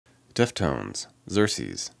Deftones,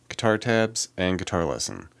 Xerces, guitar tabs, and guitar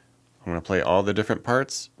lesson. I'm going to play all the different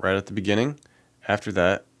parts right at the beginning. After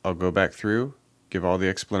that, I'll go back through, give all the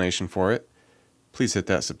explanation for it. Please hit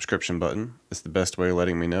that subscription button. It's the best way of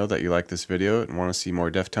letting me know that you like this video and want to see more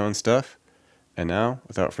Deftones stuff. And now,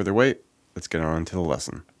 without further wait, let's get on to the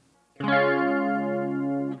lesson.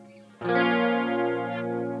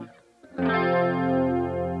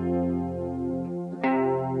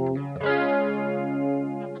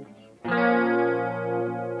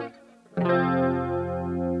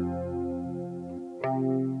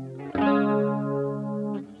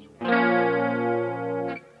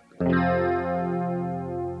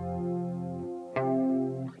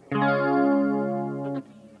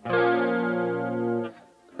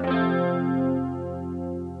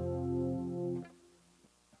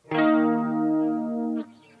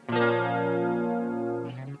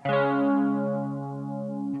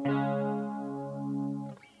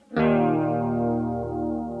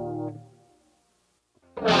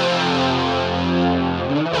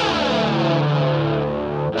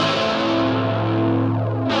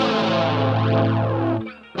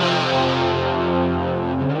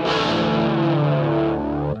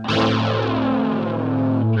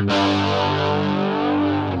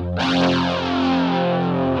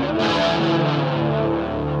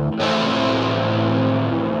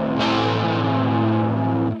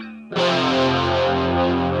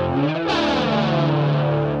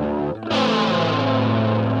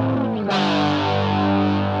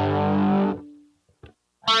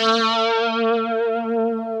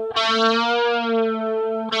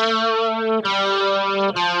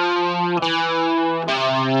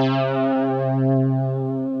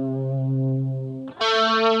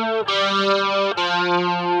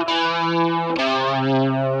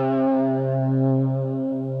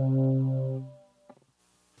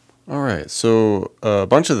 Alright, so a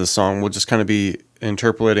bunch of the song will just kind of be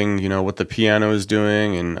interpolating, what the piano is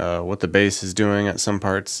doing and what the bass is doing at some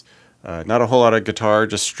parts. Not a whole lot of guitar,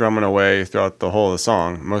 just strumming away throughout the whole of the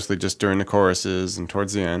song, mostly just during the choruses and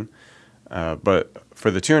towards the end. But for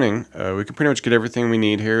the tuning, we can pretty much get everything we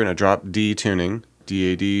need here in a drop D tuning.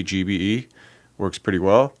 D-A-D, G-B-E, works pretty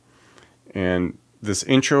well. And this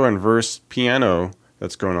intro and verse piano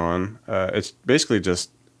that's going on, it's basically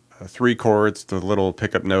just 3 chords, the little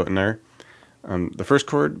pickup note in there. The first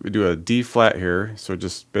chord, we do a D flat here, so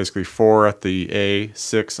just basically 4 at the A,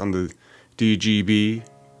 6 on the D, G, B.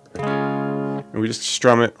 And we just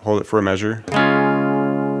strum it, hold it for a measure.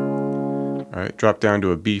 Alright, drop down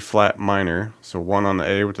to a B flat minor, so 1 on the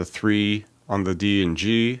A with a 3 on the D and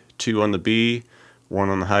G, 2 on the B, 1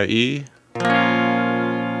 on the high E.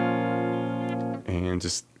 And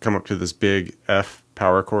just come up to this big F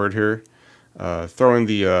power chord here. Throwing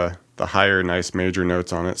the higher nice major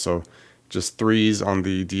notes on it, so just 3s on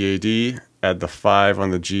the D-A-D, add the 5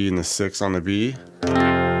 on the G and the 6 on the B.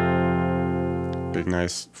 Big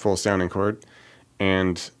nice full sounding chord.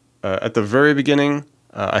 And at the very beginning,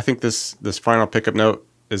 I think this final pickup note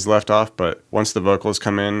is left off, but once the vocals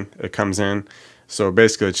come in, it comes in. So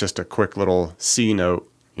basically it's just a quick little C note,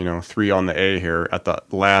 3 on the A here at the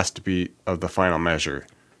last beat of the final measure.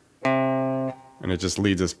 And it just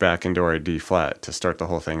leads us back into our D flat to start the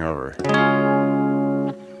whole thing over.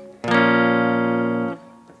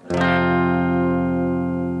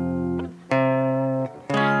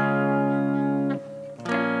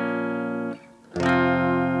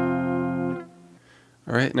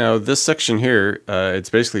 Alright, now this section here, it's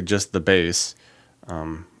basically just the bass.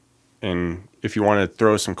 And if you want to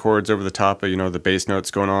throw some chords over the top of, the bass notes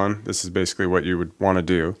going on, this is basically what you would want to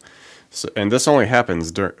do. So, and this only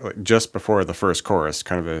happens just before the first chorus,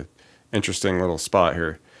 kind of an interesting little spot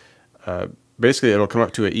here. Basically, it'll come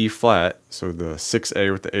up to an E flat, so the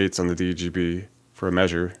 6A with the 8s on the D, G, B for a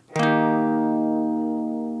measure.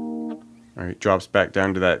 Alright, drops back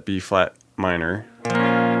down to that B flat minor.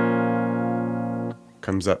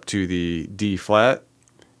 Comes up to the D flat,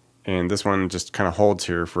 and this one just kind of holds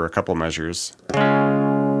here for a couple measures.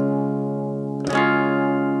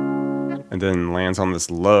 And then lands on this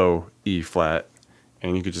low E flat,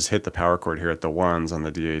 and you could just hit the power chord here at the 1s on the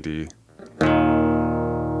D-A-D.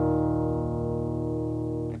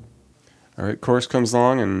 Alright, chorus comes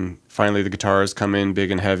along, and finally the guitars come in big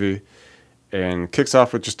and heavy, and kicks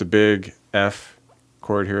off with just a big F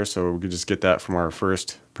chord here, so we could just get that from our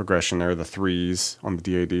first progression there, the 3s on the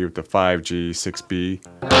D-A-D with the 5G, 6B.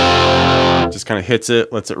 Just kind of hits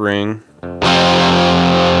it, lets it ring.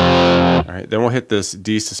 Alright, then we'll hit this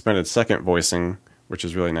D suspended second voicing, which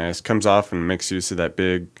is really nice. Comes off and makes use of that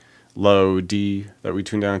big low D that we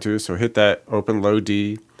tuned down to. So hit that open low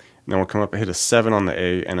D, and then we'll come up and hit a 7 on the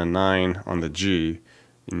A and a 9 on the G.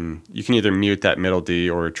 And you can either mute that middle D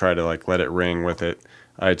or try to like let it ring with it.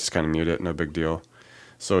 I just kind of mute it, no big deal.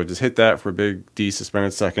 So just hit that for a big D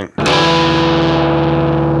suspended second.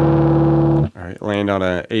 Alright, land on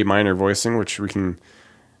a A minor voicing, which we can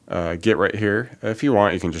get right here. If you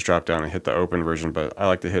want, you can just drop down and hit the open version, but I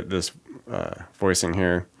like to hit this voicing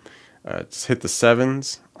here. Just hit the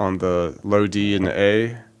 7s on the low D and the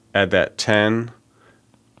A, add that 10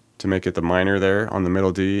 to make it the minor there on the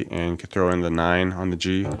middle D, and you could throw in the 9 on the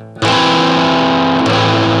G.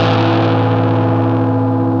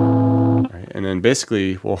 And then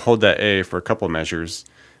basically we'll hold that A for a couple measures.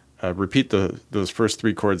 Repeat those first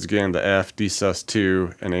 3 chords again, the F, D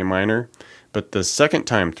sus2, and A minor. But the second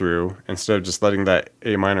time through, instead of just letting that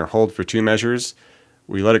A minor hold for 2 measures,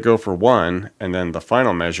 we let it go for 1, and then the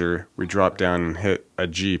final measure, we drop down and hit a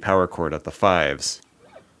G power chord at the 5s.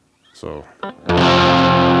 So.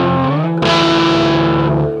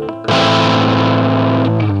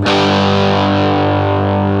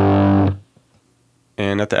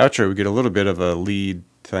 And at the outro, we get a little bit of a lead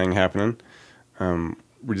thing happening.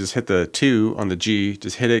 We just hit the 2 on the G,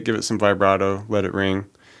 just hit it, give it some vibrato, let it ring,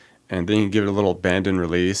 and then you give it a little bend and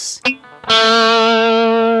release.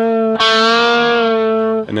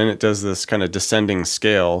 And then it does this kind of descending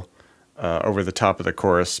scale over the top of the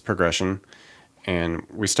chorus progression. And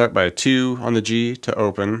we start by a 2 on the G to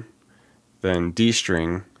open, then D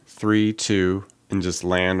string, 3, 2, and just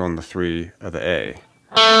land on the 3 of the A.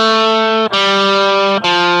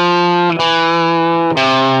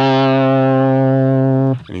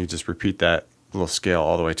 And you just repeat that little scale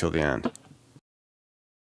all the way till the end.